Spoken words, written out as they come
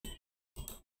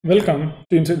Welcome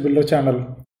to Inside Builder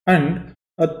channel and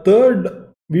a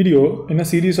third video in a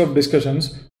series of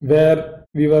discussions where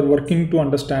we were working to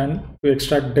understand to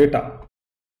extract data,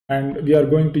 and we are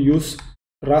going to use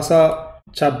Rasa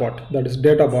chatbot, that is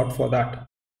data bot, for that.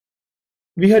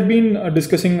 We had been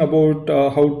discussing about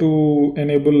how to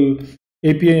enable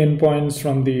API endpoints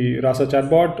from the Rasa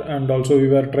chatbot, and also we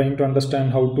were trying to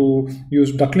understand how to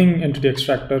use duckling entity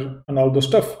extractor and all those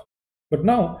stuff. But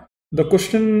now the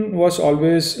question was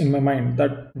always in my mind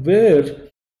that where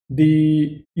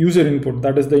the user input,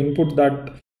 that is the input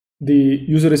that the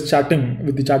user is chatting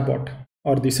with the chatbot,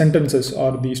 or the sentences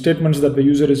or the statements that the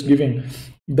user is giving,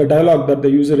 the dialogue that the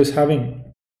user is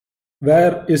having,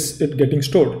 where is it getting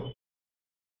stored?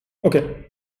 Okay,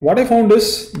 what I found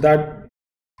is that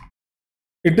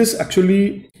it is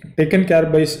actually taken care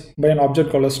by an object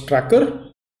called as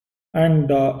tracker,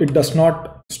 and it does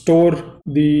not store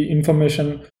the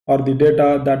information or the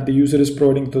data that the user is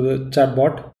providing to the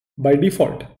chatbot by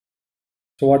default.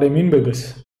 So what I mean by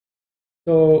this?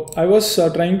 So I was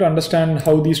trying to understand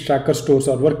how these tracker stores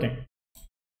are working.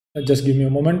 Just give me a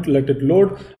moment, let it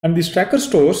load. And these tracker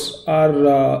stores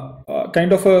are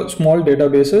kind of a small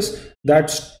databases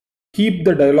that keep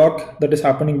the dialogue that is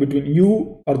happening between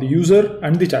you or the user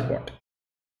and the chatbot.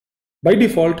 By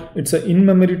default, it's an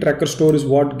in-memory tracker store is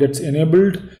what gets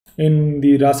enabled in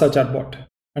the Rasa chatbot.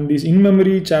 And these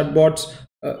in-memory chatbots,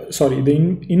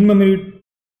 the in-memory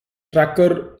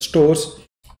tracker stores,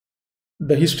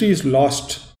 the history is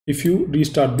lost if you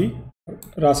restart the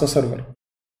Rasa server.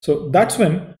 So that's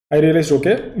when I realized,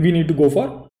 okay, we need to go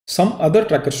for some other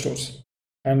tracker stores.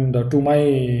 And to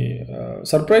my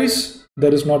surprise,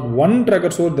 there is not one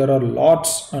tracker store, there are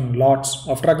lots and lots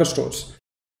of tracker stores.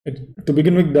 To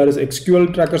begin with, there is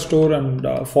SQLTrackerStore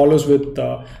and follows with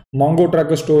Mongo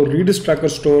tracker store, Redis tracker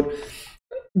store.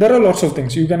 There are lots of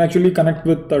things. You can actually connect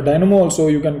with Dynamo also.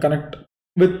 You can connect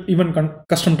with even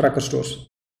custom tracker stores.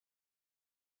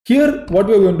 Here, what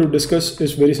we are going to discuss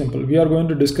is very simple. We are going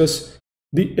to discuss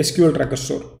the SQL tracker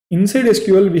store. Inside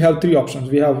SQL, we have three options.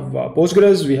 We have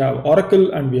Postgres, we have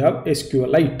Oracle, and we have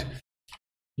SQLite.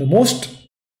 The most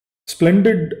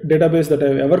splendid database that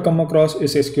I've ever come across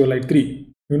is SQLite 3.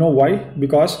 You know why?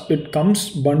 Because it comes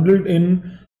bundled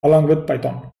in along with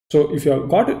Python. So if you have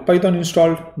got Python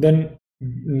installed, then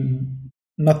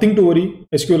nothing to worry.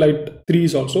 SQLite 3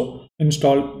 is also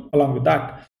installed along with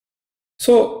that.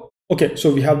 So, okay,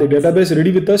 so we have the database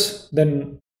ready with us.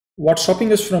 Then what's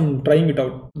stopping us from trying it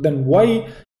out? Then why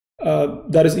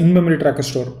there is in-memory tracker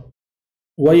store?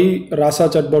 Why Rasa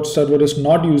chatbot server is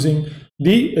not using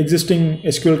the existing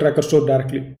SQL tracker store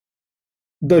directly?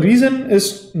 The reason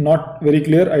is not very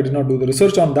clear. I did not do the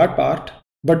research on that part,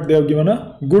 but they have given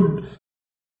a good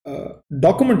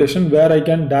documentation where I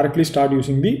can directly start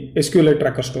using the SQLite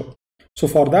tracker store. So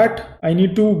for that, I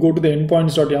need to go to the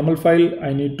endpoints.yml file.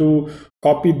 I need to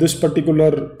copy this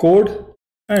particular code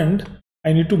and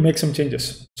I need to make some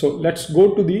changes. So let's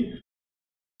go to the,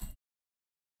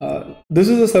 this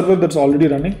is a server that's already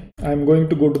running. I'm going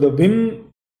to go to the Vim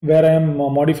where I am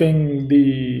modifying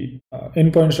the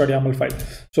endpoints.yml file.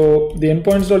 So the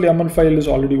endpoints.yml file is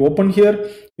already open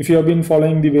here. If you have been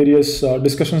following the various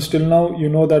discussions till now, you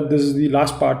know that this is the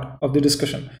last part of the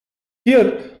discussion.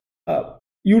 Here,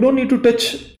 you don't need to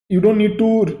touch, you don't need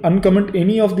to uncomment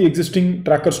any of the existing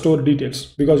tracker store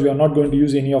details because we are not going to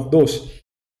use any of those.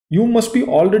 You must be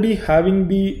already having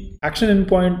the action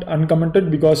endpoint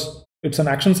uncommented because it's an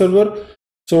action server.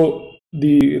 So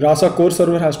the Rasa core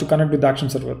server has to connect with the action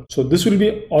server. So this will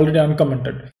be already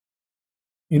uncommented.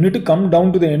 You need to come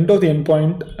down to the end of the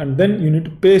endpoint and then you need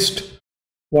to paste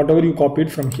whatever you copied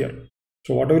from here.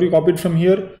 So whatever you copied from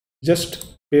here,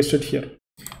 just paste it here.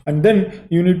 And then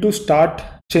you need to start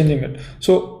changing it.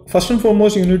 So first and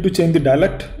foremost, you need to change the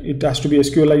dialect. It has to be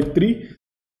SQLite 3.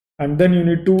 And then you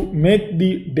need to make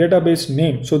the database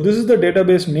name. So this is the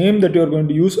database name that you are going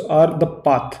to use, or the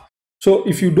path. So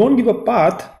if you don't give a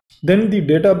path, then the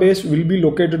database will be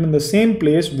located in the same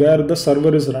place where the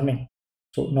server is running.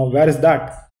 So now where is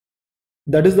that?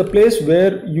 That is the place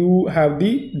where you have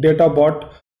the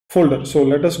databot folder. So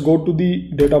let us go to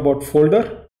the databot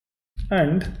folder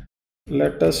and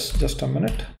let us just a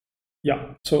minute.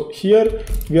 Yeah, so here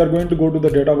we are going to go to the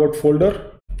databot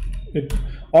folder.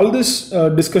 All these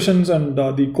discussions and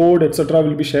the code, etc.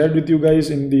 will be shared with you guys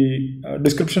in the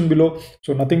description below.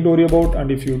 So nothing to worry about.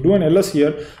 And if you do an ls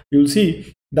here, you'll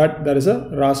see that there is a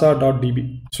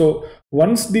Rasa.db. So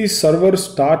once the server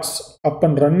starts up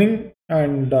and running,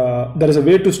 and there is a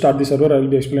way to start the server, I will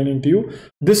be explaining to you.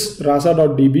 This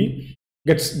Rasa.db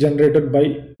gets generated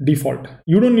by default.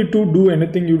 You don't need to do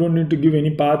anything. You don't need to give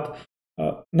any path.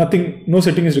 nothing, no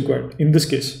setting is required in this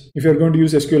case if you're going to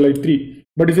use SQLite 3.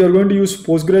 But if you're going to use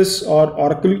Postgres or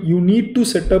Oracle, you need to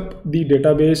set up the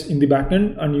database in the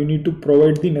backend and you need to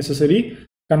provide the necessary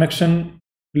connection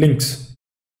links.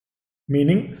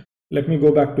 Meaning, let me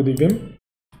go back to the Vim.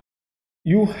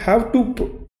 You have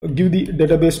to give the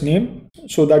database name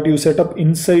so that you set up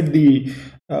inside the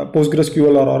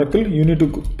PostgreSQL or Oracle. You need to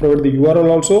provide the URL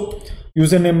also.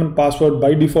 Username and password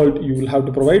by default you will have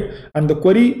to provide, and the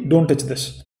query, don't touch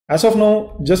this. As of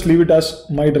now, just leave it as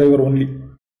my driver only.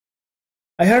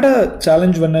 I had a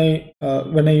challenge when I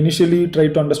initially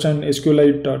tried to understand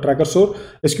SQLite tracker store,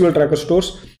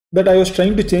 SQLTrackerStores, that I was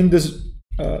trying to change this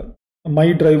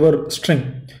my driver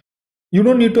string. You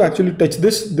don't need to actually touch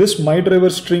this. This my driver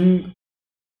string,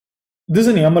 this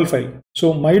is an YAML file.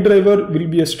 So my driver will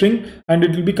be a string and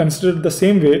it will be considered the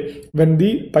same way when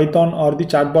the Python or the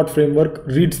chatbot framework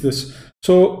reads this.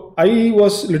 So I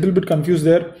was a little bit confused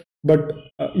there, but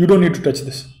you don't need to touch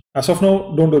this. As of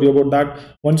now, don't worry about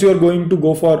that. Once you are going to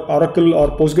go for Oracle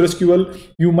or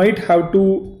PostgreSQL, you might have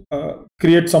to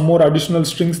create some more additional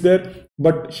strings there,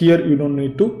 but here you don't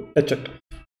need to touch it.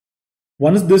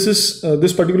 Once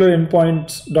this particular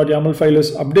endpoints.yml file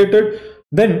is updated,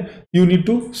 then you need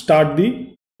to start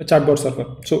the chatbot server.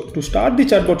 So to start the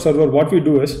chatbot server, what we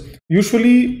do is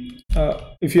usually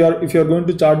if you are going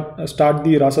to start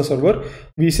the Rasa server,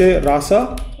 we say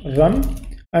Rasa run,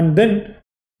 and then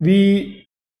we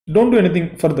don't do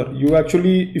anything further. You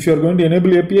actually, if you are going to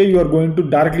enable API, you are going to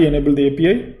directly enable the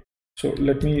API. So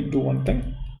let me do one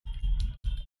thing.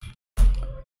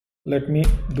 Let me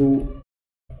do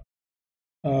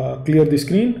clear the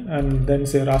screen and then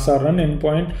say Rasa run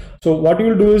endpoint. So what you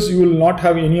will do is you will not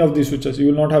have any of these switches. You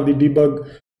will not have the debug.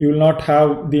 You will not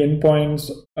have the endpoints.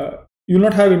 You will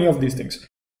not have any of these things.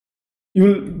 You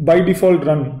will by default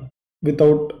run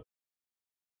without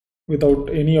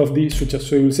any of the switches.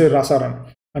 So you will say Rasa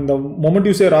run. And the moment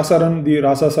you say Rasa run, the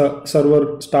Rasa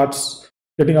server starts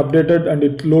getting updated and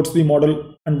it loads the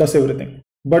model and does everything.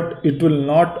 But it will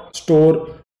not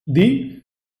store the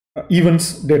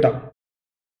events data.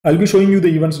 I'll be showing you the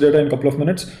events data in a couple of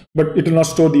minutes, but it will not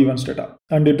store the events data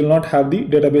and it will not have the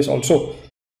database also.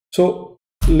 So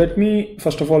let me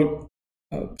first of all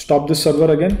stop this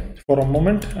server again for a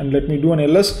moment and let me do an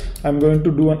ls. I'm going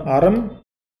to do an rm,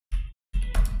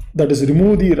 that is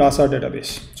remove the Rasa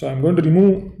database. So I'm going to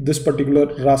remove this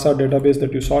particular Rasa database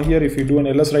that you saw here. If you do an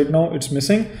ls right now, it's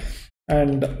missing.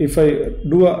 And if I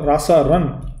do a Rasa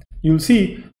run, you'll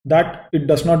see that it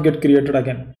does not get created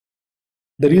again.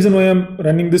 The reason why I'm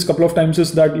running this couple of times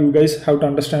is that you guys have to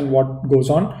understand what goes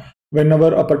on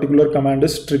whenever a particular command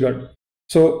is triggered.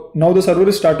 So now the server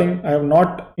is starting. I have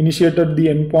not initiated the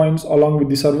endpoints along with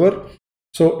the server,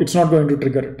 so it's not going to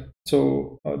trigger it.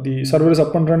 So the server is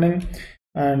up and running,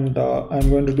 and I'm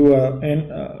going to do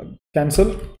a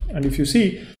cancel. And if you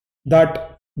see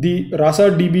that the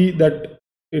Rasa.db that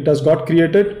it has got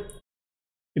created,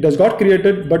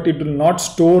 but it will not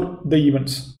store the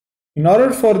events. In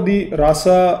order for the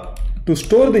Rasa to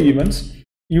store the events,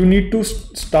 you need to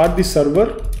start the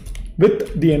server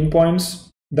with the endpoints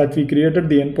that we created,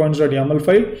 the endpoints.yml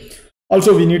file.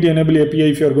 Also, we need to enable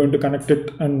API if you are going to connect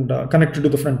it and connect it to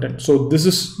the front end. So this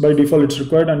is by default, it's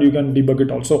required, and you can debug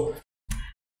it also.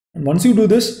 And once you do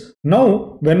this,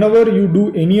 now whenever you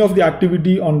do any of the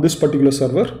activity on this particular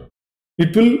server,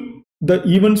 the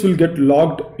events will get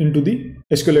logged into the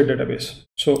SQLite database.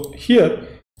 So here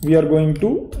we are going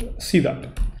to see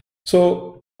that.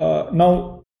 So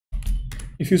now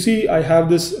if you see, I have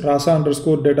this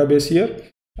Rasa_database here.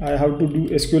 I have to do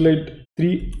SQLite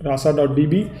 3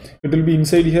 Rasa.db. It will be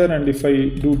inside here, and if I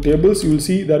do tables, you will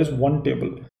see there is one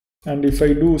table. And if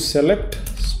I do select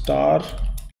star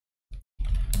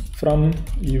from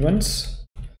events,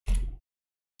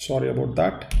 sorry about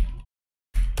that.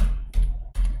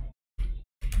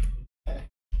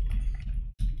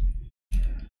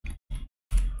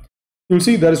 You'll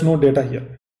see there is no data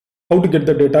here. How to get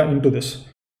the data into this?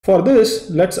 For this,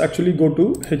 let's actually go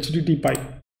to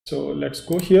HTTPie. So let's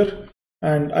go here,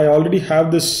 and I already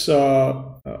have this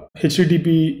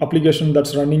HTTP application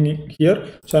that's running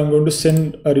here. So I'm going to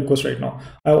send a request right now.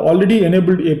 I've already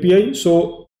enabled API,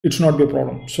 so it's not a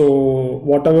problem. So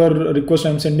whatever request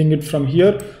I'm sending it from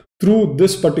here through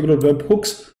this particular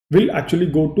webhooks will actually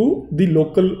go to the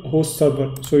local host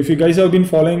server. So if you guys have been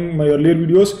following my earlier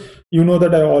videos, you know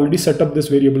that I already set up this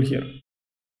variable here.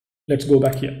 Let's go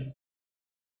back here.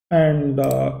 And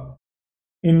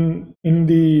in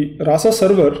the Rasa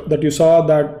server that you saw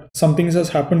that something has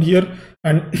happened here,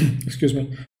 and excuse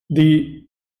me, the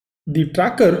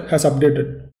tracker has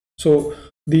updated. So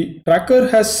the tracker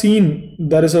has seen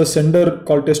there is a sender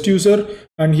called test user,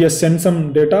 and he has sent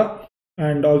some data.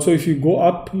 And also if you go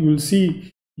up, you'll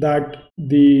see that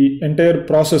the entire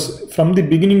process from the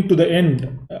beginning to the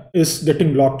end is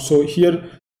getting locked. So here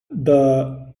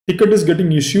the ticket is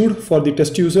getting issued for the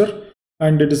test user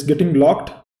and it is getting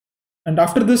locked. And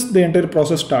after this, the entire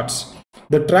process starts.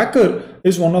 The tracker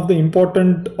is one of the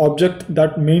important object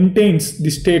that maintains the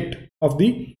state of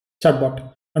the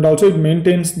chatbot. And also it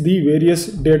maintains the various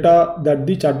data that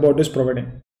the chatbot is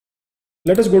providing.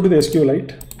 Let us go to the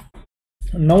SQLite.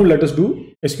 Now let us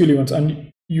do SQL events.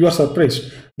 And you are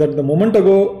surprised that the moment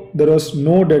ago there was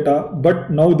no data,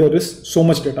 but now there is so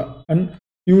much data. And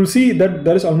you will see that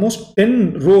there is almost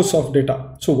 10 rows of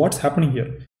data. So what's happening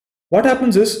here? What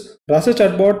happens is Rasa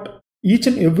chatbot, each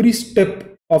and every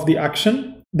step of the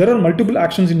action, there are multiple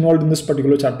actions involved in this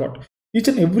particular chatbot. Each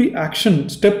and every action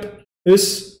step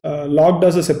is logged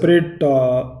as a separate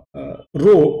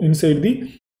row inside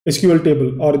the SQL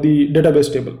table or the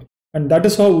database table. And that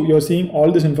is how you're seeing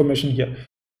all this information here.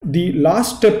 The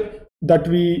last step that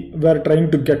we were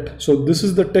trying to get, so this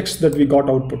is the text that we got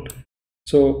output.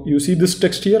 So you see this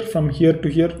text here, from here to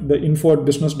here, the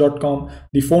info@business.com,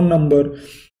 the phone number,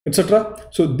 etc.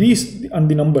 So these and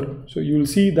the number. So you will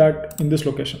see that in this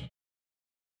location.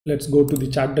 Let's go to the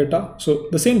chat data. So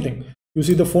the same thing. You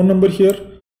see the phone number here,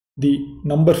 the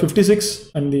number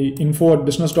 56, and the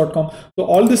info@business.com. So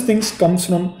all these things comes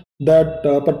from that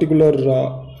particular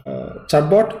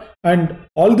chatbot, and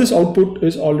all this output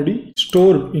is already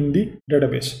stored in the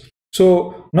database.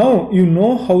 So now you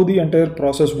know how the entire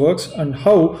process works and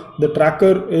how the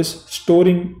tracker is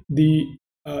storing the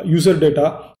user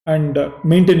data and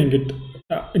maintaining it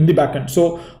in the backend.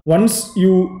 So once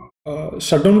you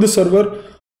shut down the server,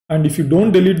 and if you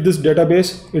don't delete this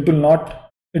database, the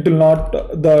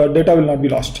data will not be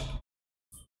lost.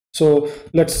 So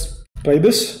let's try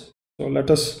this. So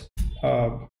let us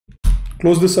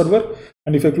close the server,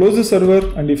 and if I close the server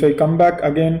and if I come back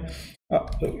again,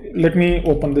 let me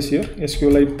open this here,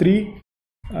 SQLite 3,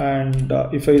 and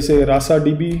if I say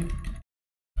Rasa.db,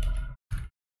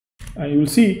 and you will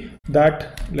see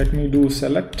that, let me do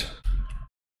select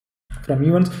from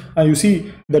events, and you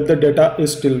see that the data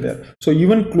is still there. So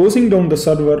even closing down the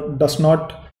server does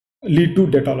not lead to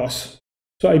data loss.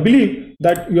 So I believe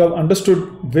that you have understood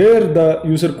where the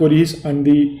user queries and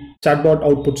the chatbot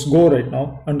outputs go right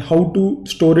now and how to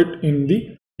store it in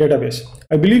the database.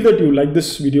 I believe that you like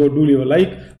this video. Do leave a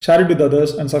like, share it with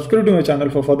others, and subscribe to my channel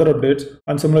for further updates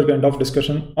and similar kind of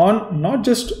discussion on not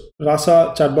just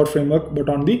Rasa chatbot framework, but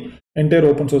on the entire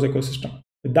open source ecosystem.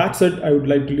 With that said, I would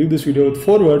like to leave this video with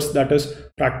 4 words, that is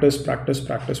practice, practice,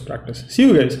 practice, practice. See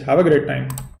you guys. Have a great time.